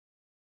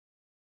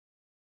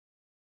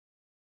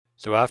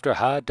So after a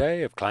hard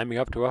day of climbing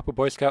up to Upper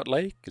Boy Scout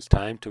Lake, it's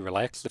time to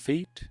relax the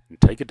feet and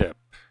take a dip.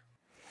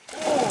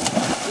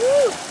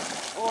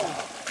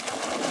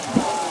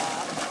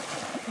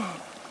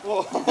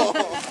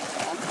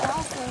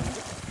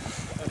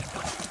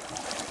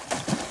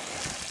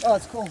 Oh,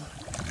 it's cool.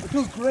 It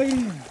feels great.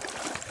 You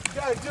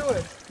gotta do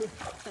it.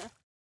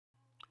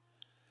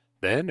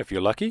 Then, if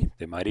you're lucky,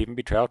 there might even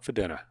be trout for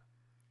dinner.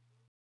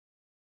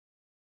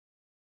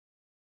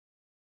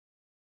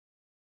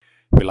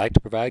 We like to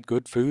provide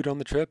good food on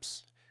the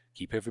trips,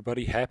 keep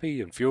everybody happy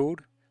and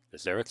fueled.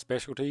 There's Eric's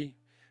specialty,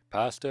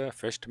 pasta,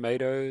 fresh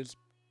tomatoes,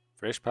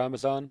 fresh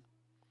parmesan.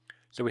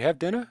 So we have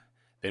dinner,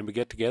 then we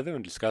get together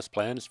and discuss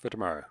plans for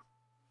tomorrow.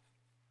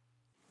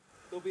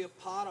 There'll be a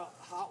pot of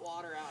hot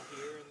water out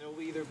here, and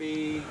there'll either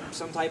be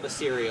some type of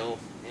cereal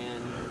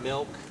and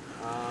milk.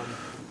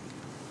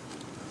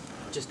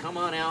 Just come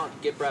on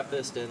out, get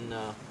breakfast, and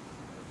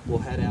we'll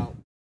head out.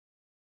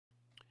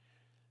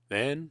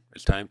 Then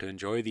it's time to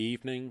enjoy the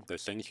evening,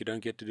 those things you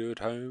don't get to do at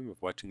home,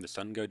 of watching the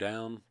sun go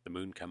down, the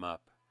moon come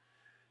up.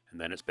 And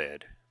then it's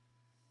bed.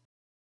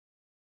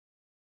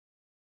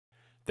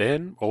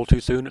 Then, all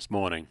too soon, it's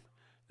morning.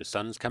 The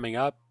sun's coming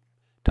up,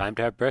 time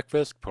to have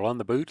breakfast, pull on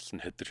the boots,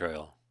 and hit the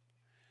trail.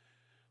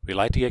 We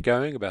like to get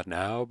going about an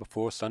hour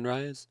before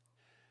sunrise.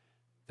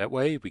 That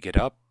way we get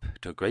up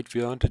to a great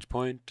vantage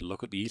point to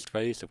look at the east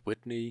face of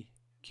Whitney,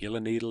 Killer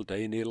Needle,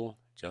 Day Needle,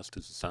 just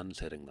as the sun's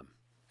hitting them.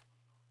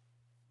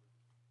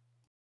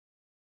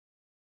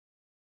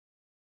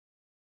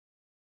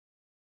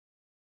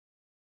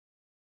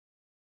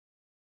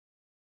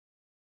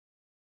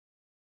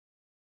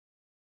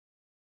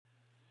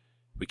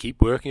 We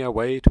keep working our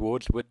way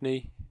towards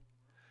Whitney,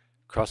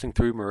 crossing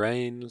through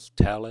moraines,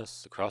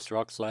 talus, across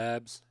rock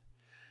slabs.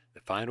 The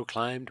final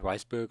climb to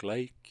Iceberg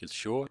Lake is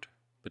short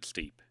but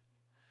steep.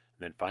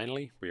 And then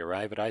finally we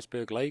arrive at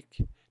Iceberg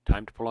Lake,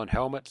 time to pull on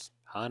helmets,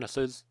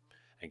 harnesses,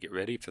 and get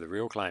ready for the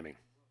real climbing.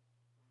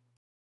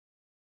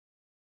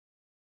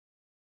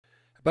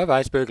 Above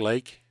Iceberg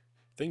Lake,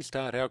 things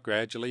start out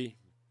gradually.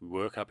 We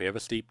work up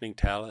ever-steepening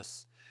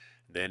talus,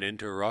 then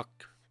into a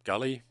rock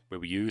gully where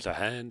we use our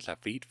hands, our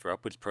feet for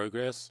upwards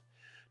progress.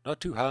 Not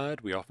too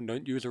hard, we often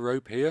don't use a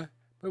rope here,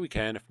 but we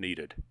can if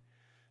needed.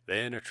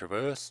 Then a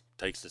traverse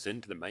takes us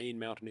into the main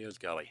Mountaineers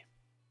gully.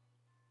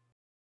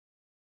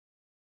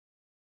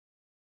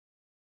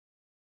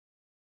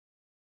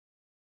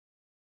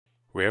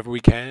 Wherever we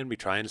can, we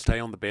try and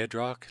stay on the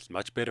bedrock. It's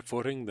much better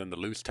footing than the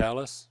loose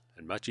talus,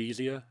 and much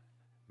easier,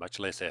 much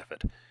less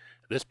effort.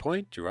 At this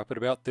point, you're up at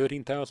about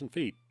 13,000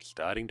 feet,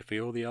 starting to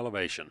feel the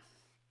elevation.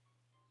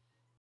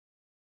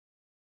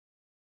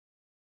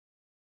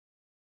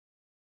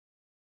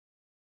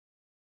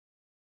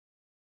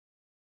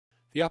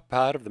 The upper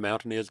part of the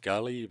Mountaineers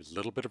Gully is a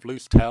little bit of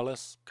loose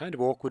talus, kind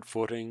of awkward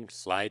footing,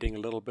 sliding a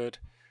little bit.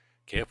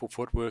 Careful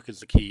footwork is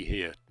the key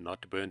here,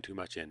 not to burn too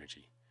much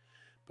energy.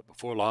 But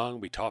before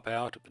long, we top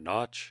out at the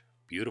notch,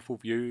 beautiful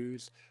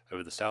views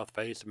over the south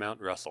face of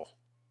Mount Russell.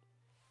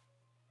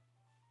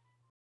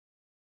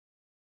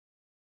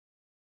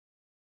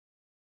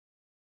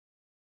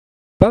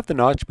 Above the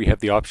notch, we have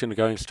the option of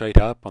going straight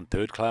up on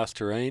third-class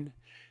terrain.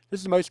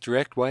 This is the most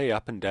direct way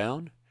up and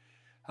down.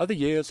 Other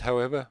years,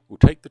 however, will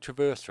take the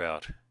traverse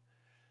route.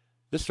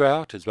 This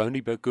route is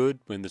only but good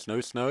when there's no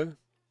snow.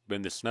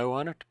 When there's snow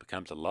on it, it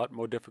becomes a lot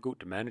more difficult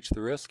to manage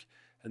the risk,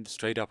 and the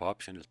straight-up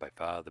option is by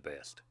far the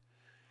best.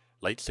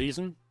 Late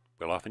season,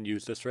 we'll often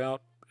use this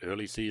route.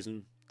 Early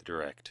season, the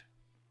direct.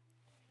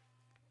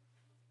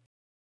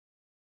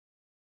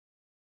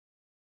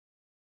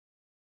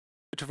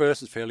 The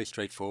traverse is fairly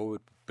straightforward,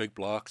 big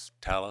blocks,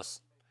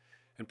 talus,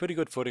 and pretty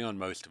good footing on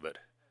most of it.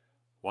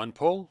 One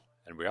pull,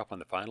 and we're up on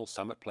the final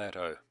summit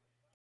plateau.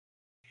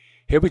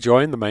 Here we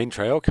join the main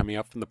trail coming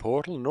up from the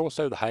portal, and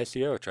also the High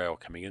Sierra Trail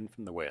coming in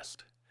from the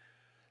west.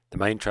 The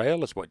main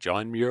trail is what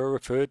John Muir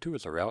referred to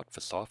as a route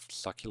for soft,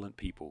 succulent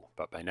people,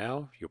 but by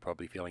now you're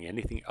probably feeling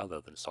anything other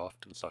than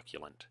soft and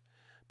succulent.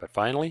 But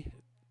finally,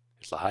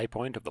 it's the high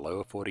point of the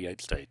lower 48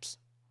 states.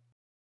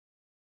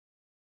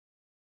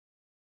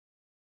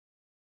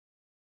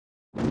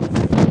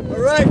 All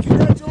right,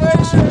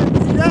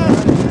 congratulations!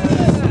 Yes! Good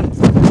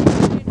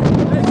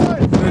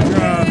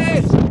job.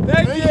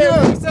 Thank you!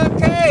 Piece of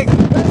cake!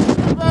 Best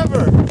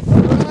ever!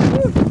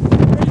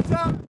 Great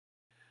job!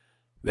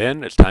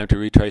 Then it's time to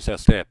retrace our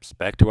steps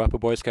back to Upper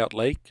Boy Scout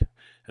Lake,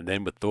 and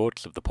then with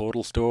thoughts of the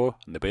Portal store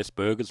and the best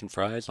burgers and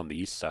fries on the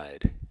east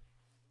side.